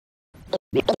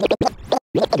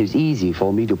It's easy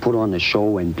for me to put on a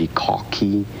show and be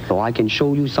cocky, so I can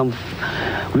show you some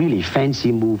really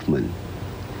fancy movement.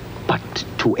 But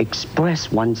to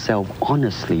express oneself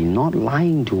honestly, not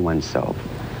lying to oneself,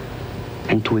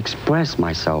 and to express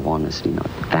myself honestly, not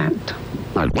that,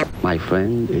 my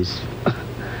friend, is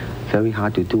very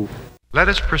hard to do. Let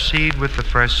us proceed with the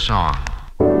first song.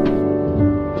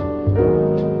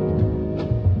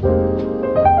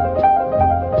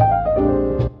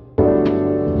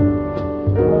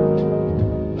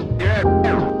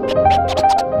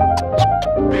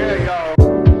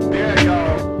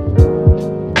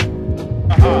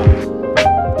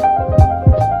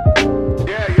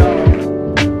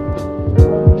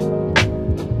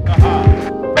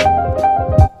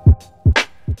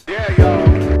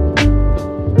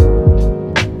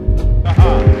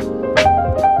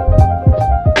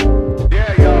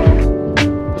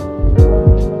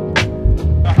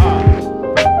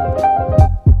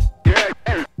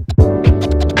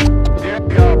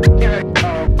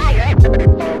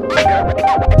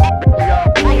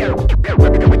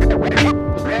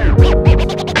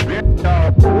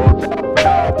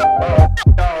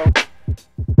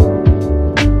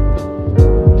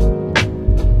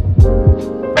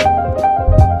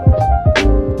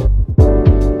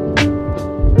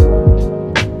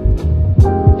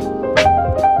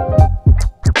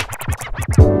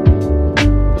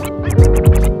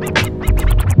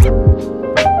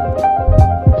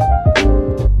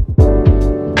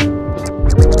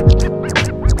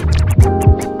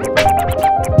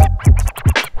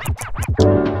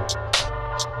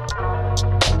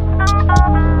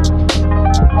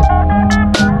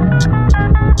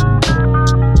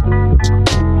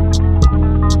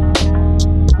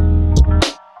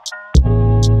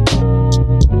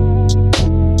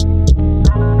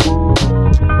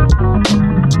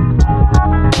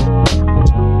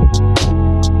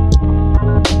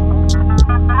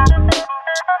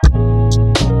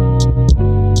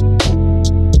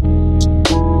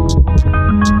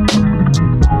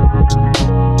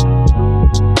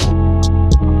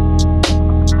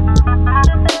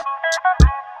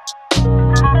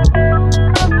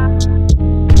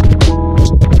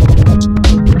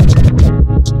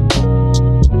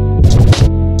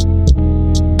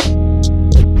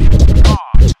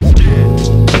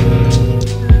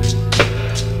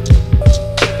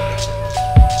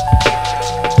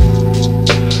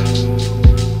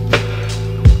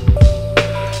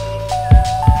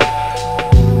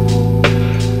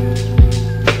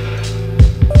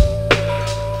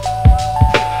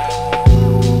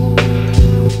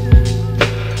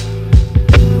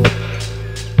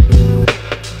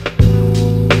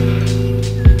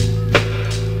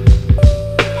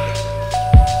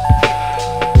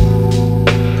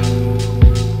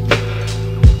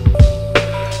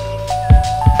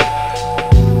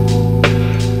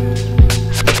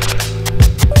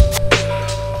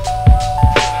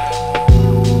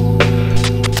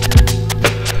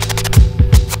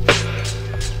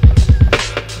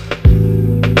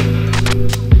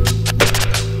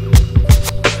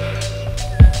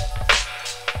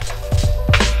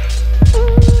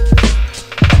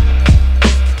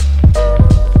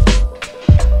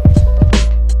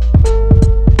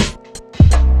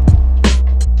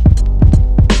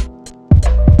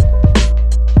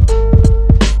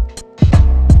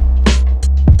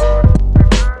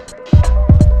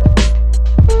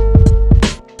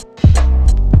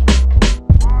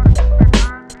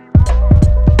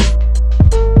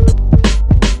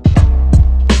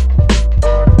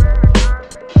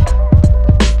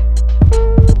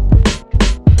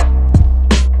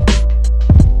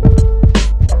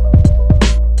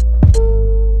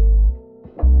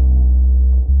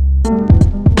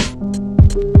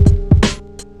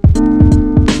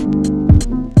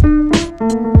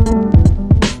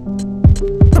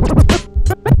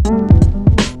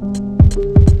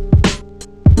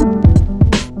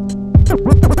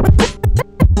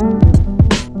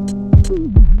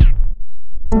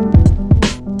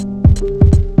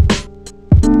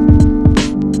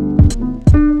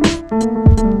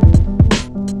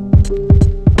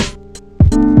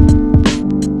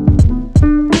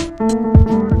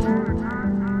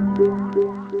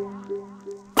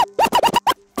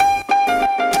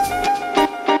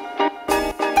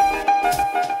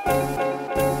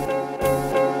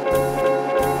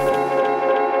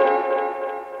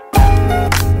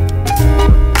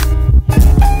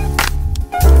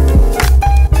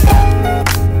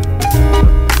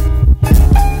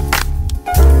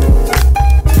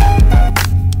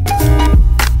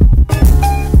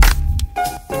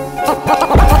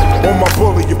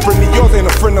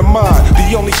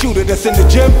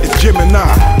 it's Gemini.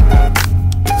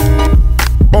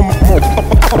 On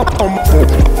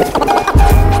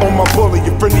my bully,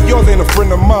 a friend of yours ain't a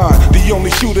friend of mine. The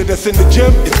only shooter that's in the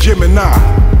gym is Gemini.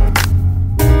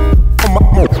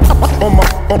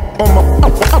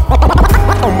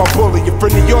 On my bully, a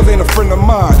friend of yours ain't a friend of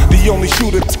mine. The only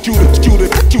shooter that's in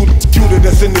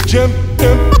the gym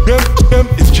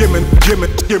is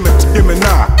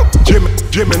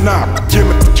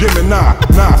Gemini.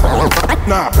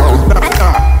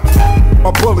 My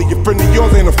bully, a friend of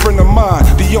yours ain't a friend of mine.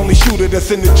 The only shooter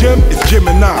that's in the gym is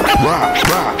Gemini.